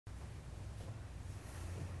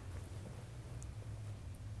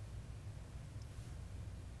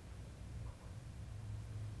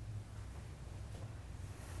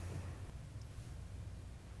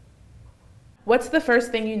What's the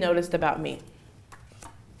first thing you noticed about me?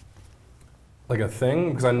 Like a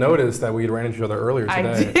thing? Because I noticed that we ran into each other earlier I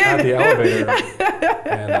today did. at the elevator,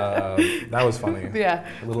 and that was funny. Yeah.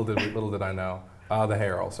 Little did I know. The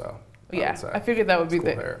hair also. Yeah, I figured that would be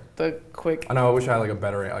cool the quick. I know. I wish I had like a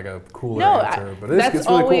better, like a cooler answer, but it's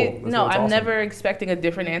really cool. No, I'm never expecting a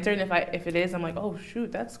different answer, and if it is, I'm like, oh shoot,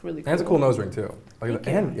 that's really cool. And it's a cool nose ring too, like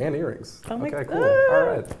and earrings. Oh okay, cool. All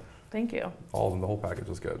right. Thank you. All of them, the whole package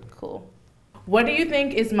was good. Cool. What do you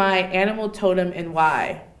think is my animal totem and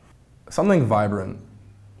why? Something vibrant.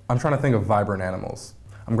 I'm trying to think of vibrant animals.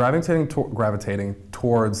 I'm gravitating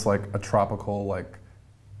towards like a tropical, like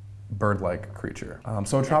bird-like creature.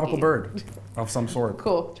 So a tropical bird of some sort.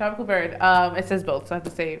 Cool, tropical bird. It says both, so I have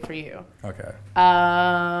to say it for you. Okay.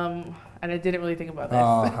 And I didn't really think about this.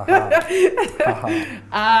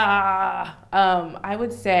 I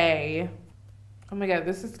would say, oh my god,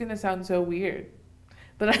 this is gonna sound so weird,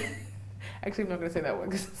 but actually I'm not gonna say that one.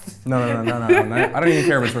 No. I don't even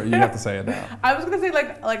care if it's right. You have to say it now. I was gonna say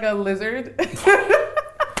like a lizard.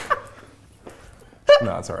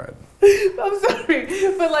 No, it's all right. I'm sorry,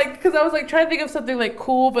 but like, cause I was like trying to think of something like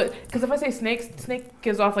cool, but cause if I say snake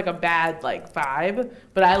gives off like a bad like vibe.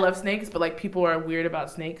 But I love snakes, but like people are weird about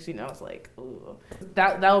snakes, you know. It's like, ooh.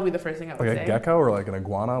 That would be the first thing I would say. Like a gecko or like an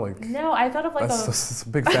iguana, like. No, I thought of like it's a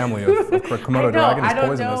big family of Komodo dragon is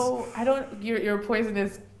poisonous. I don't. You're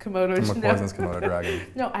poisonous Komodo. I'm a poisonous Komodo dragon.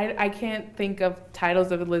 No, I can't think of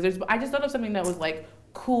titles of lizards, but I just thought of something that was like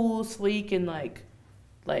cool, sleek, and like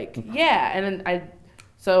yeah, and then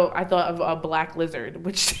So I thought of a black lizard,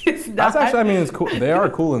 which is not. That's actually, I mean, it's cool. They are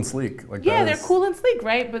cool and sleek. Like yeah, they're cool and sleek,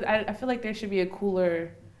 right? But I feel like there should be a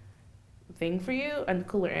cooler thing for you, a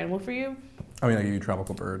cooler animal for you. I mean, I give you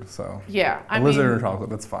tropical bird, so. Yeah, a lizard and a tropical,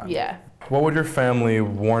 that's fine. Yeah. What would your family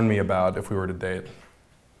warn me about if we were to date?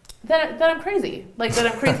 That I'm crazy, like that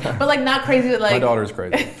I'm crazy, but like not crazy like. My daughter's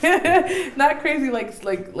crazy. Not crazy like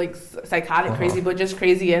psychotic crazy, but just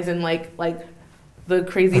crazy as in like the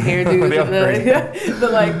crazy hairdos, the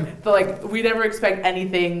like we never expect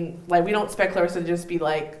anything, like we don't expect Clarissa to just be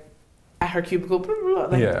like at her cubicle,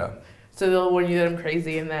 like, yeah. So they'll warn you that I'm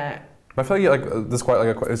crazy and that. But I feel like this quite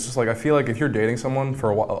like it's just like I feel like if you're dating someone for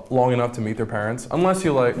a while, long enough to meet their parents, unless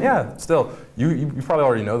you like still you probably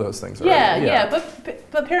already know those things. Already. Yeah,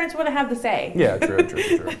 but parents want to have the say. Yeah, true.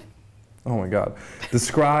 Oh my God,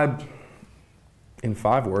 describe in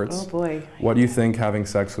 5 words. Oh boy. What do you think having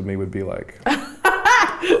sex with me would be like?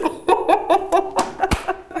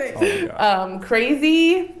 Oh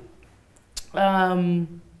crazy.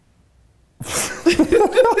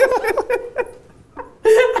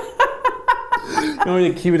 You want me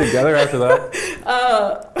to keep it together after that?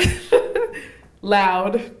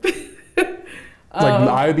 Loud. Like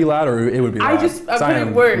I would be loud, or it would be loud. I'm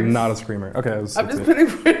putting words. Not a screamer. Okay. I'm just putting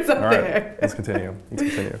words up there. Right. Let's continue.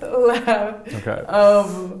 Loud. Okay.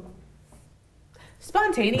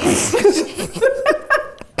 Spontaneous.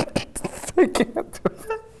 I can't do it.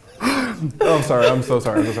 Oh, I'm sorry. I'm so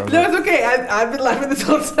sorry. No, it's okay. I've been laughing this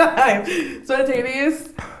whole time. Spontaneous.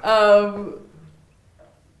 Oh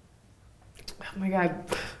my God.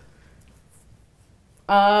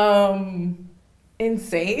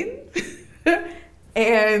 Insane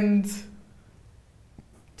and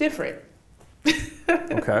different.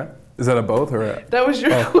 Okay. Is that a both or a? That was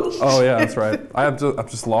your question. Oh yeah, that's right. I've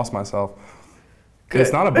just lost myself. Good.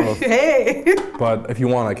 It's not a both. Hey. But if you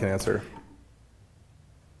want, I can answer.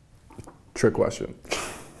 Trick question.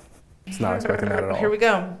 It's not expecting that at all. Here we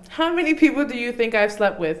go. How many people do you think I've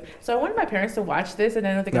slept with? So I wanted my parents to watch this, and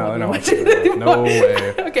I don't think I'm going to watch it anymore. No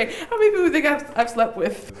way. Okay. How many people do you think I've slept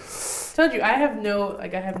with? Told you I have no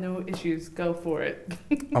issues. Go for it.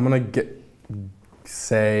 I'm gonna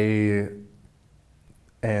say,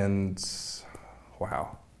 and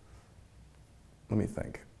wow. Let me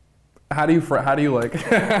think. How do you like?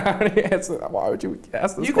 How do you answer? Why would you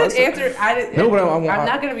ask this question? You could answer. No, but I'm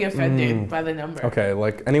not gonna be offended by the number. Okay,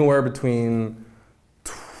 like anywhere between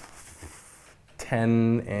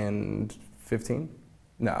 10 and 15.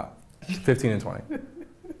 No, 15 and 20.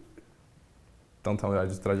 Don't tell me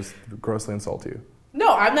did I just grossly insult you?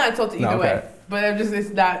 No, I'm not insulted either way. But it's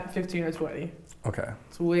not 15 or 20. Okay.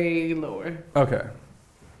 It's way lower. Okay.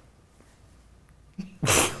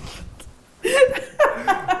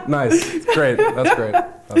 Nice. Great. That's great.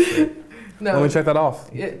 No. Let me check that off.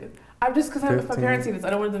 Yeah. I'm just because my parents see this. I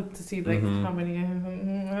don't want them to see like how many.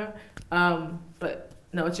 But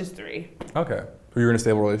no, it's just 3. Okay. You're in a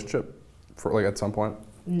stable relationship for like at some point?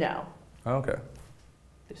 No. Oh, okay.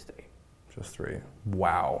 Just 3. Just 3.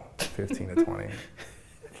 Wow. 15 to 20. I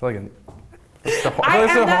feel It's a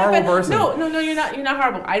horrible person. No, you're not. You're not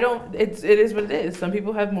horrible. I don't. It is what it is. Some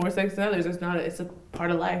people have more sex than others. It's not. It's a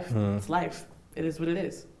part of life. It's life. It is what it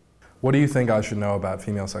is. What do you think I should know about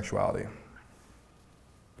female sexuality?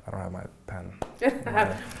 I don't have my pen.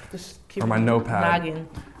 Just keep or my notepad. Nagging.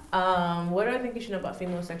 What do I think you should know about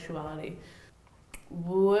female sexuality?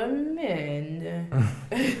 Women.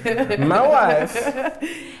 My wife.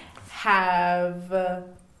 Have.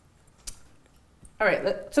 All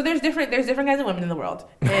right, so there's different kinds of women in the world,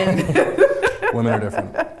 and women are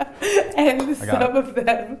different. And some of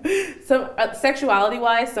them,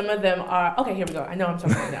 sexuality-wise, some of them are okay. Here we go. I know I'm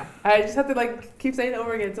talking right now. I just have to like keep saying it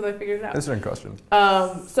over again until I figure it out. That's a question.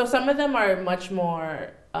 So some of them are much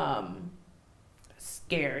more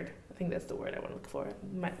scared. I think that's the word I want to look for.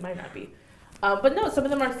 Might not be. But no, some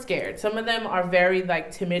of them are scared. Some of them are very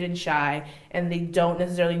like timid and shy, and they don't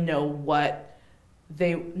necessarily know what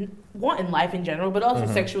they want in life in general, but also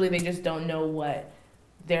sexually, they just don't know what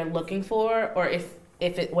they're looking for, or if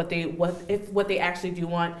what they actually do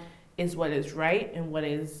want is what is right and what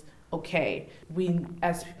is okay. We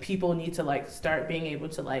as people need to like start being able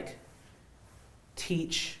to like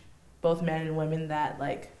teach both men and women that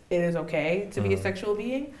like it is okay to be a sexual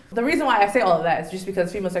being. The reason why I say all of that is just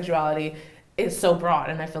because female sexuality is so broad,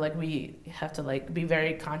 and I feel like we have to like be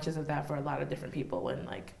very conscious of that for a lot of different people, and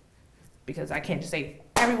like because I can't just say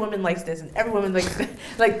every woman likes this and every woman likes this,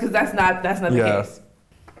 like because that's not the case.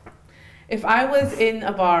 If I was in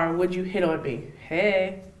a bar, would you hit on me?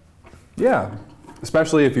 Hey. Yeah,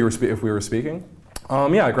 especially if we were speaking.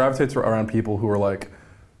 Yeah, I gravitate around people who are like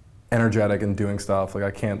energetic and doing stuff. Like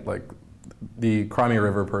I can't like the Crimea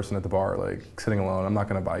River person at the bar, like sitting alone. I'm not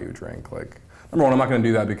gonna buy you a drink. Like number one, I'm not gonna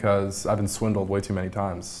do that because I've been swindled way too many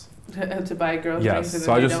times. To buy girls drinks. Yes,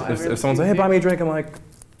 so I just if someone says, "Hey, buy me a drink," I'm like,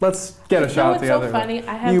 let's get a shot together. It's so funny.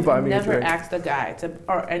 I have never asked a guy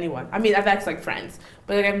or anyone. I mean, I've asked like friends,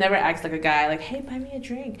 but like I've never asked like a guy like, "Hey, buy me a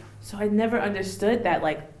drink." So I never understood that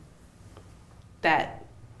like that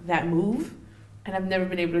move, and I've never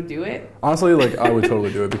been able to do it. Honestly, like I would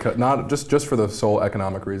totally do it because not just for the sole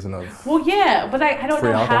economic reason of. Well, yeah, but I don't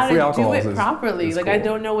know how to do it properly. Is like cool. I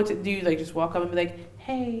don't know what to do. Like just walk up and be like,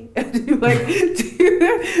 "Hey," like,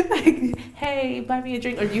 "Hey, buy me a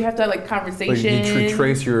drink," or do you have to like conversation? Like you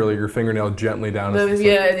trace your fingernail gently down, and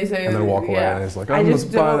then walk away, and it's like, "I'm gonna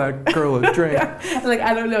buy that girl a drink." Like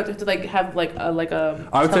I don't know, just to like have like a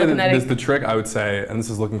I would say that the trick. I would say, and this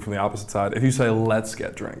is looking from the opposite side. If you say, "Let's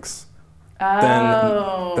get drinks,"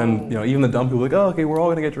 then you know even the dumb people are like, "Oh, okay, we're all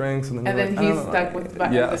gonna get drinks," and then he's stuck with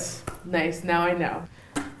buttons. Yes. Nice. Now I know.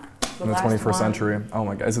 In the 21st century. Oh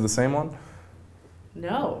my God, is it the same one?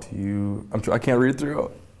 No. I can't read through.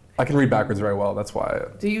 I can read backwards very well. That's why.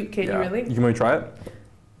 Can you really? You want me to try it?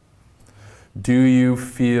 Do you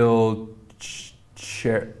feel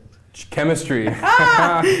chemistry?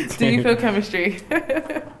 Do you feel chemistry?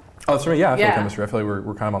 Oh, that's for me. Yeah, I feel chemistry. I feel like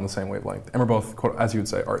we're kind of on the same wavelength, and we're both, as you would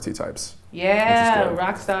say, artsy types. Yeah,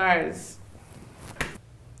 rock stars.